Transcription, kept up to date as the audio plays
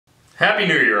Happy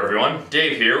New Year, everyone.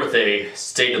 Dave here with a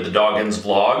State of the Doggans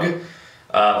vlog.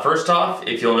 First off,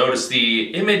 if you'll notice,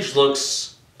 the image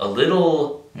looks a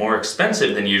little more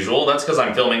expensive than usual. That's because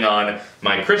I'm filming on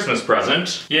my Christmas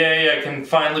present. Yay, I can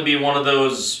finally be one of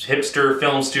those hipster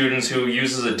film students who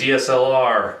uses a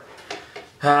DSLR.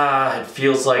 It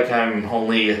feels like I'm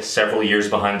only several years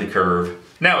behind the curve.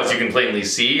 Now, as you can plainly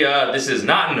see, this is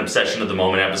not an Obsession of the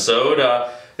Moment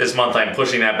episode. This month I'm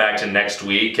pushing that back to next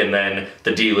week, and then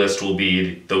the D-list will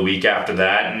be the week after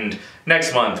that, and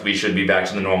next month we should be back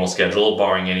to the normal schedule,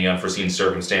 barring any unforeseen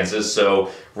circumstances, so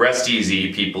rest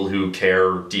easy, people who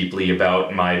care deeply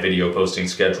about my video posting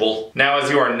schedule. Now,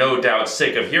 as you are no doubt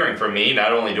sick of hearing from me,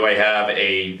 not only do I have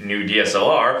a new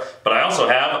DSLR, but I also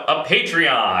have a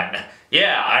Patreon!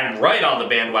 Yeah, I'm right on the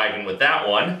bandwagon with that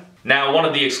one. Now, one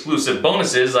of the exclusive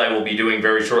bonuses I will be doing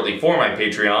very shortly for my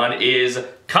Patreon is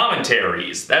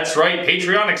commentaries. That's right,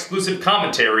 Patreon exclusive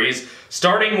commentaries,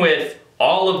 starting with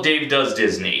all of Dave Does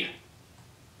Disney.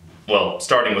 Well,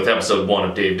 starting with episode 1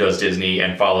 of Dave Does Disney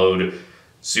and followed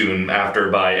soon after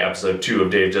by episode 2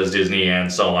 of Dave Does Disney,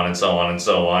 and so on and so on and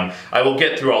so on. I will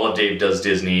get through all of Dave Does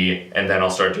Disney, and then I'll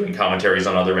start doing commentaries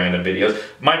on other random videos.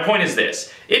 My point is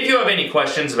this: if you have any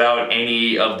questions about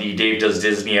any of the Dave Does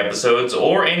Disney episodes,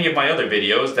 or any of my other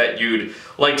videos that you'd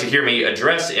like to hear me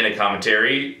address in a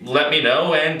commentary, let me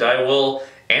know and I will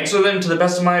answer them to the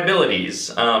best of my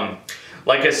abilities.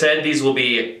 Like I said, these will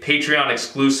be Patreon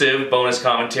exclusive bonus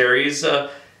commentaries.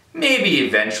 Maybe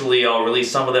eventually I'll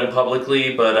release some of them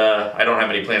publicly, but I don't have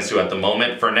any plans to at the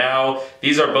moment. For now,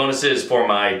 these are bonuses for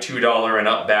my $2 and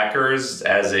up backers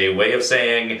as a way of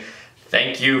saying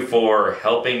thank you for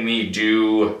helping me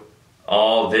do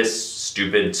all this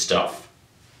stupid stuff.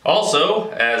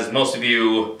 Also, as most of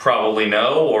you probably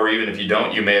know, or even if you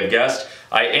don't, you may have guessed,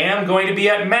 I am going to be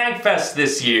at MagFest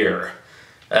this year.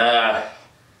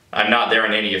 I'm not there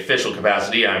in any official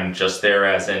capacity, I'm just there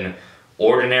as an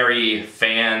ordinary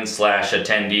fan slash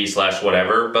attendee slash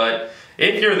whatever, but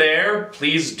if you're there,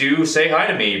 please do say hi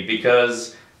to me,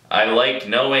 because I like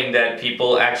knowing that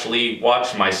people actually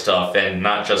watch my stuff and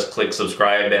not just click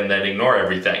subscribe and then ignore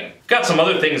everything. Got some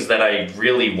other things that I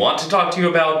really want to talk to you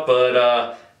about,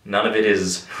 but none of it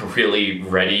is really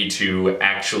ready to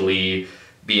actually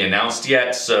be announced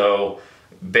yet, so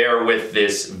bear with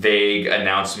this vague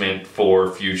announcement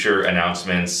for future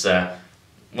announcements.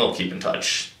 We'll keep in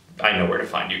touch. I know where to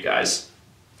find you guys.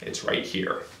 It's right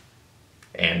here.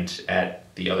 And at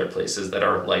the other places that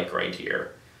are like right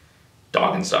here.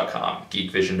 Doggans.com,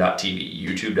 geekvision.tv,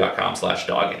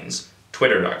 youtube.com/Doggans,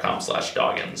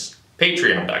 twitter.com/Doggans,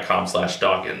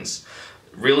 patreon.com/Doggans.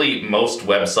 Really, most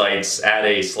websites add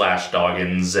a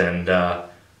 /Doggans, and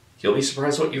you'll be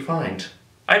surprised what you find.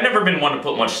 I've never been one to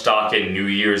put much stock in New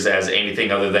Year's as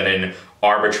anything other than an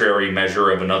arbitrary measure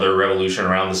of another revolution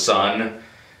around the sun,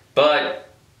 but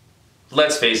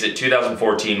let's face it,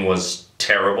 2014 was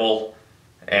terrible,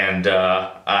 and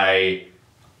I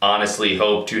honestly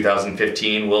hope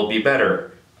 2015 will be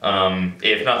better.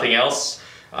 If nothing else,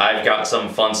 I've got some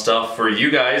fun stuff for you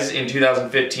guys in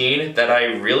 2015 that I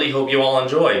really hope you all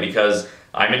enjoy, because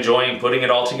I'm enjoying putting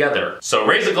it all together. So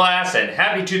raise a glass and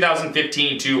happy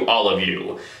 2015 to all of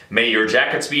you. May your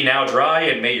jackets be now dry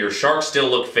and may your sharks still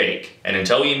look fake. And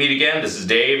until we meet again, this is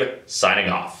Dave, signing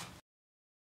off.